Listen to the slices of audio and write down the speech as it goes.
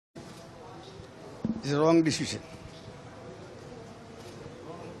is a wrong decision.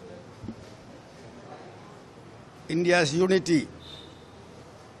 India's unity,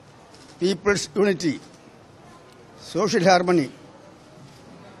 people's unity, social harmony,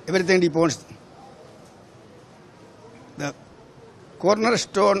 everything depends. The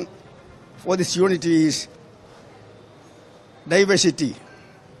cornerstone for this unity is diversity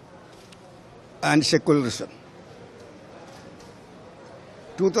and secularism.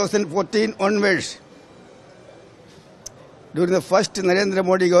 2014 onwards, during the first Narendra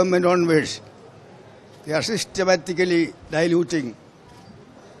Modi government onwards, they are systematically diluting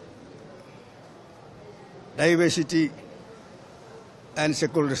diversity and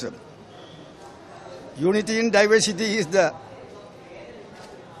secularism. Unity in diversity is the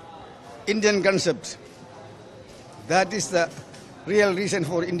Indian concept. That is the real reason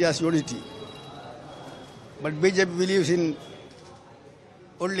for India's unity. But BJP believes in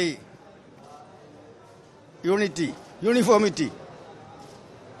only unity, uniformity.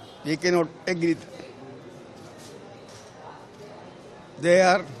 We cannot agree. They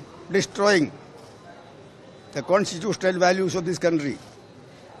are destroying the constitutional values of this country.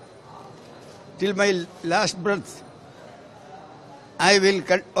 Till my last breath, I will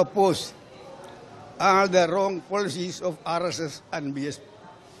oppose all the wrong policies of RSS and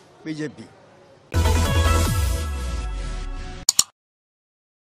BJP.